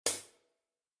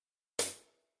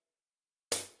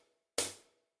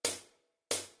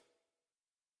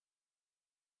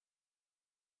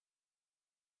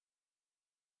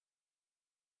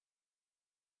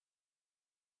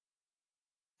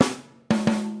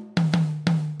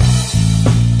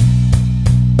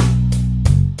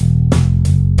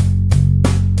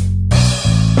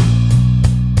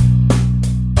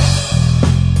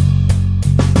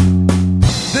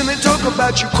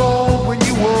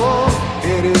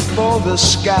for the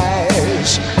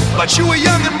skies. But you were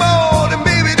young and bold, and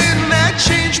baby, didn't that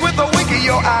change with a wink of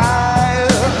your eye?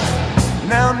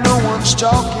 Now no one's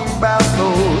talking about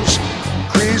those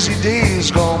crazy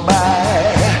days gone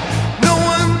by. No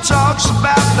one talks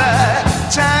about the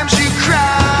times you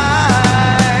cried.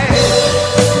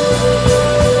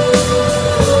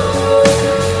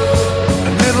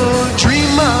 A little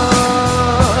dreamer,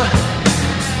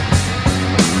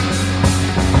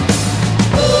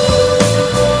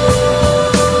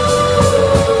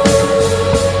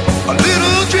 a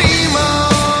little dreamer.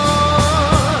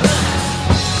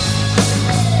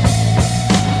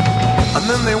 And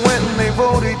then they went and they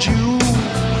voted you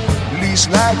least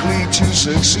likely to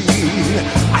succeed.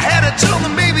 I had to tell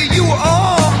them, baby, you were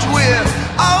armed with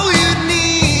all you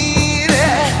need.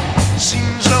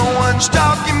 Seems no one's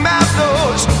talking about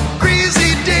those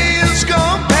crazy days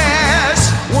gone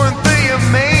past. Weren't they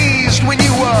amazed when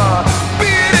you were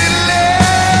pitiless?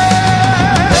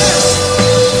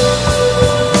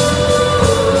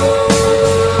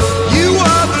 You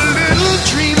are the little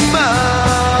dreamer.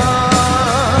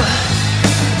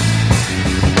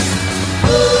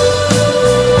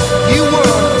 You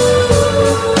were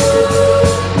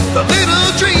the little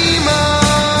dreamer.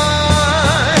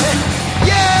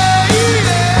 Yeah,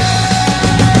 yeah.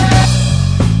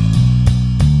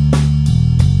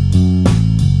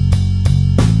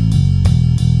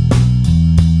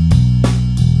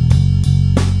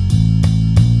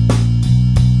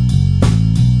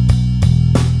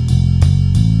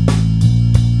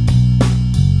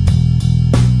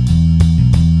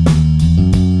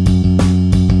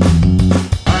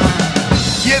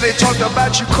 Yeah, they talked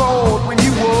about you cold when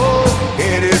you were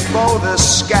headed for the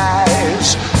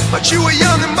skies. But you were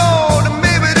young and bold, and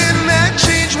baby, didn't that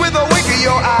change with a wink of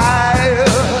your eye?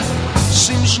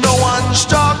 Seems no one's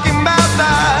talking